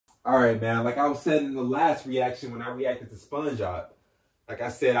All right, man. Like I was saying in the last reaction when I reacted to Spongebob. Like I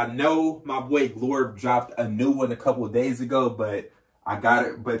said, I know my boy Glorb dropped a new one a couple of days ago, but I got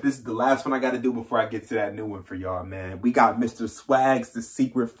it. But this is the last one I got to do before I get to that new one for y'all, man. We got Mr. Swag's The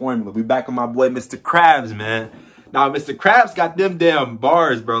Secret Formula. We back on my boy Mr. Krabs, man. Now, Mr. Krabs got them damn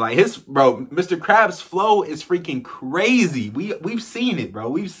bars, bro. Like Mr. Krabs' flow is freaking crazy. We've seen it, bro.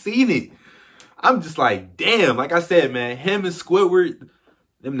 We've seen it. I'm just like, damn. Like I said, man, him and Squidward,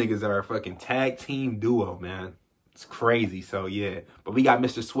 them niggas are a fucking tag team duo, man. It's crazy. So, yeah. But we got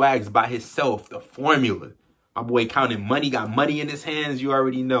Mr. Swags by himself, the formula. My boy counting money, got money in his hands. You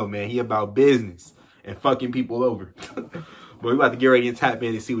already know, man. He about business and fucking people over. But we about to get ready and tap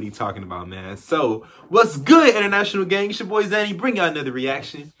in and see what he's talking about, man. So, what's good, International Gang? It's your boy Zanny. Bring out another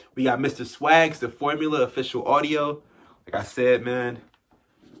reaction. We got Mr. Swags, the formula, official audio. Like I said, man,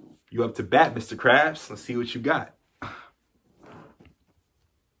 you up to bat, Mr. Krabs. Let's see what you got.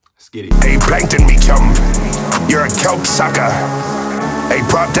 Let's get it. Hey, Plankton, me chum. You're a kelp sucker. Hey,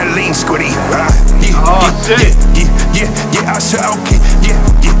 prop that lean, Squiddy. Shit. Yeah, I swear, okay. Yeah,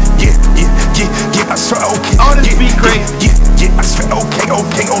 I swear, okay. Oh, this beat crazy. Yeah, I swear, okay, oh,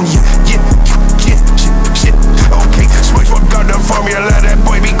 shit, okay. Spongebob got the formula, that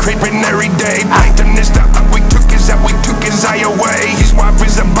boy be creeping every day. Plankton is the up, we took his eye away. His wife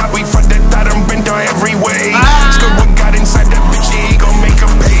is a butt, we front that and bent her every way. Squidward got inside that bitch, he gon' make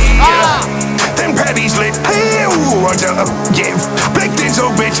him pay. Then Patty's lit, hey, yeah. Plankton's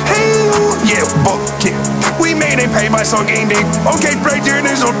old bitch, hey, yeah, but yeah. We made it pay by so game dick. Okay, Plankton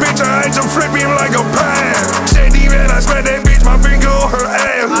is old bitch, I had to flip him like a pan. Shady man, I smack that bitch, my finger on her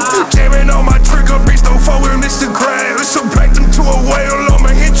ass. Jamming on my trigger, bitch, don't fall with Mr. Krabs. So Plankton to a whale, I'ma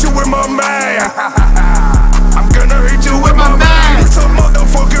hit you with my man. I'm gonna hit you with my man. Some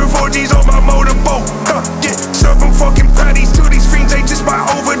motherfucking 4Gs on my motorboat. Yeah, serving fucking patties to these fiends, they just by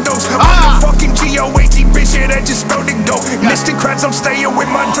overdose. Motherfucking G-O-A-T, bitch, yeah, that just spelled it dope. Mr. Krabs, I'm staying with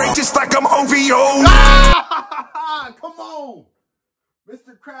my drink just like I'm OVO. Come on.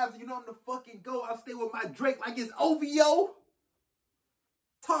 Mr. Krabs, you know I'm the fucking go. I'll stay with my Drake like it's OVO.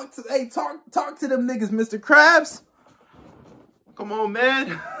 Talk to them niggas, Mr. Krabs. Come on,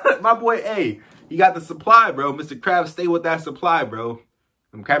 man. My boy, hey, he got the supply, bro. Mr. Krabs, stay with that supply, bro.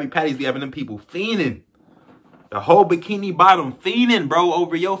 Them Krabby Patties be having them people fiending. The whole Bikini Bottom fiending, bro,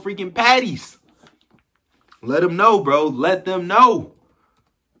 over your freaking patties. Let them know, bro. Let them know.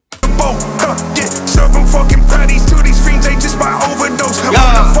 Yeah, serving fucking patties to these fiends, they just by overdose.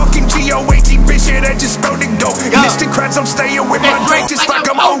 Motherfucking G-O-A-T, bitch, yeah, that just spelled it dope. Mr. Krabs, I'm staying with my drink just like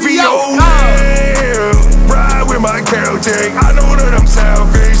I'm OVO. Ride with my Carol Tank. I know that I'm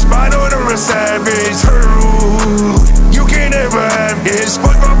selfish, but I know that I'm a savage. You can't ever have this.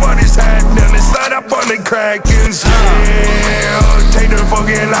 Spongebob on his hat, then it's slide up on the crackers. Yeah, take the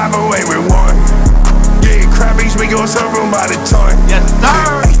fucking life away with one. Yeah, Krabbies, we gon' serve them by the ton. Yes,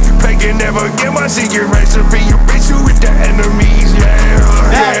 sir. Plankton never get my secret recipe. You bitch you with the enemies, yeah.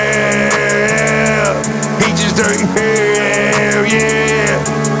 He just doing hell, yeah.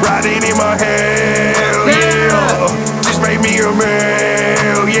 Riding in my hell, yeah. Just make me a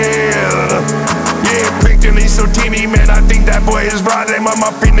male, yeah. Yeah, Plankton is so teeny, man. I think that boy is riding on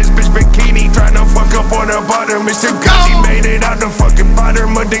my penis, bitch bikini. Trying to fuck up on the bottom. Mr. Krabs, he made it out the fucking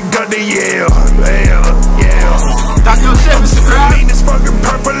bottom of the gutter, yeah. Talk your shit, Mr. Krabs. This fucking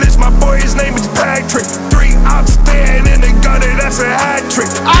purple is my boy, his name is Patrick. 3 ops dead in the gutter, that's a hat trick.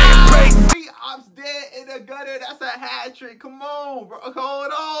 3 ops dead in the gutter, that's a hat trick. Come on, bro.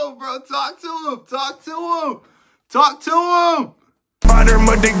 Hold on, bro. Talk to him. Bottom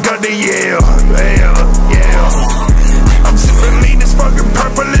of the gutter, yeah. I'm sipping lean, this fucking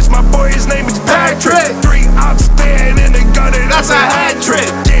purple is my boy, his name is Patrick. 3 ops dead in the gutter, that's a hat trick.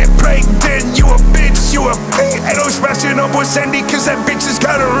 Yeah, Plankton, you a bitch, you a pig. Ain't no smashing up with Sandy, cause that bitch is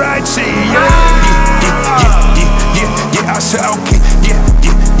kinda ratchet. Yeah, I swear, okay. Yeah,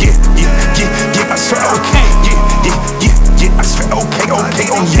 I swear, okay. Yeah, I swear, okay,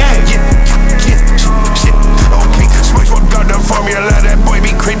 oh yeah. Shit, okay. Spongebob got the formula, that boy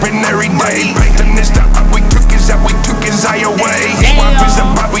be creeping every day. Plankton is the up, we took his eye away. His wife is a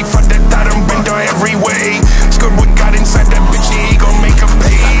butt, we front that and bent her every way. Squidward got inside that bitch, he gon' make him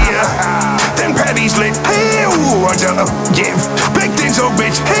pay. Then Patty's lit, hey, yeah. Plankton's old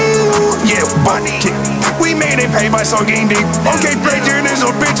bitch, hey, yeah, buddy. We made it pay by so game dick. Okay, Plankton is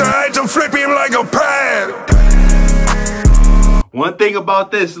old bitch, I had to flip him like a pan. One thing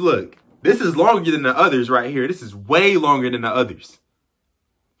about this, look. This is longer than the others right here. This is way longer than the others.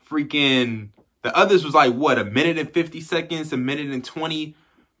 Freaking, the others was like, what, 1 minute and 50 seconds, 1 minute and 20.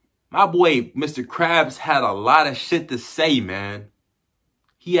 My boy, Mr. Krabs, had a lot of shit to say, man.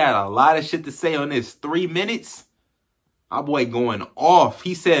 He had a lot of shit to say on this. 3 minutes. My boy going off.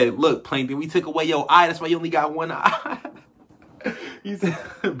 He said, look, Plankton, we took away your eye. That's why you only got one eye. He said,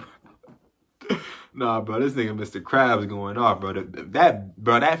 nah, bro, this nigga Mr. Krabs going off, bro. That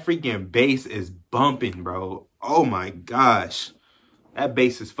freaking bass is bumping, bro. Oh my gosh. That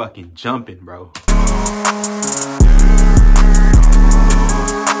bass is fucking jumping, bro.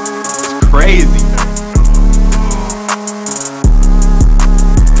 It's crazy.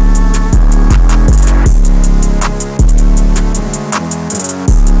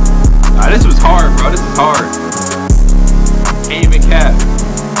 Nah, this was hard, bro. This is hard. Can't even cap.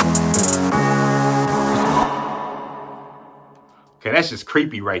 Okay, that's just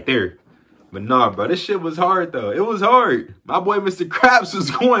creepy right there. But nah, bro, this shit was hard, though. It was hard. My boy, Mr. Krabs, was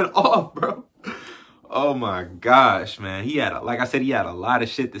going off, bro. Oh, my gosh, man. He had, like I said, he had a lot of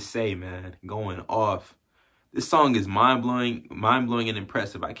shit to say, man. Going off. This song is mind-blowing and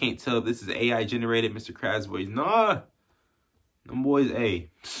impressive. I can't tell if this is AI-generated, Mr. Krabs' voice. Nah. Them boys,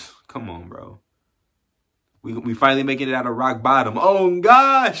 hey, come on, bro. We finally making it out of rock bottom. Oh,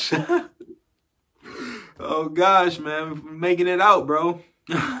 gosh. Oh, gosh, man. We're making it out, bro.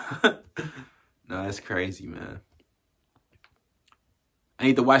 No, that's crazy, man. I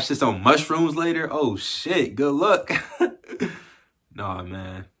need to watch this on mushrooms later. Oh, shit. Good luck. Nah,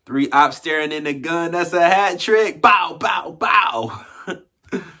 man. 3 ops staring in the gun. That's a hat trick. Bow, bow, bow.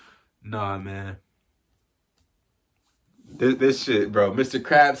 Nah, man. This shit, bro. Mr.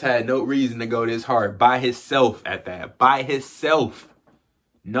 Krabs had no reason to go this hard. By himself at that. By himself.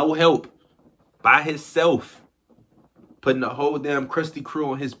 No help. By himself. Putting the whole damn crusty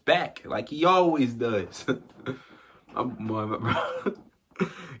crew on his back. Like he always does.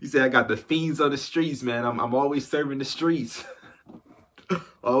 He said, I got the fiends on the streets, man. I'm always serving the streets.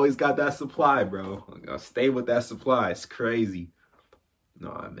 Always got that supply, bro. I'll stay with that supply. It's crazy.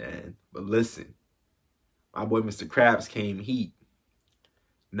 Nah, man. But listen. My boy Mr. Krabs came heat.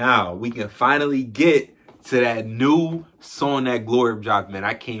 Now, we can finally get to that new song that Glorb dropped, man.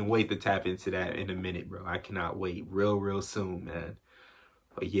 I can't wait to tap into that in a minute, bro. I cannot wait. Real soon, man.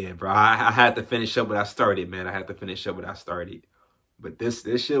 But yeah, bro, I had to finish up what I started, man. I had to finish up what I started. But this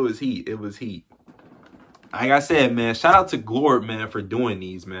shit was heat. It was heat. Like I said, man, shout out to Glorb, man, for doing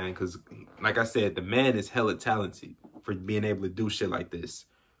these, man. Because, like I said, the man is hella talented for being able to do shit like this.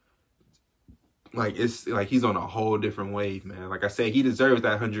 Like, it's like he's on a whole different wave, man. Like I said, he deserves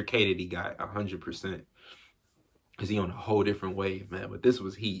that 100K that he got, 100%. Because he on a whole different wave, man. But this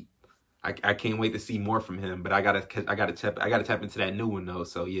was heat. I can't wait to see more from him. But I gotta tap into that new one, though.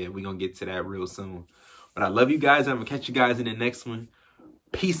 So, yeah, we're going to get to that real soon. But I love you guys. I'm going to catch you guys in the next one.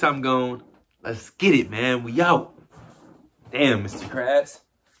 Peace, I'm gone. Let's get it, man. We out. Damn, Mr. Krabs.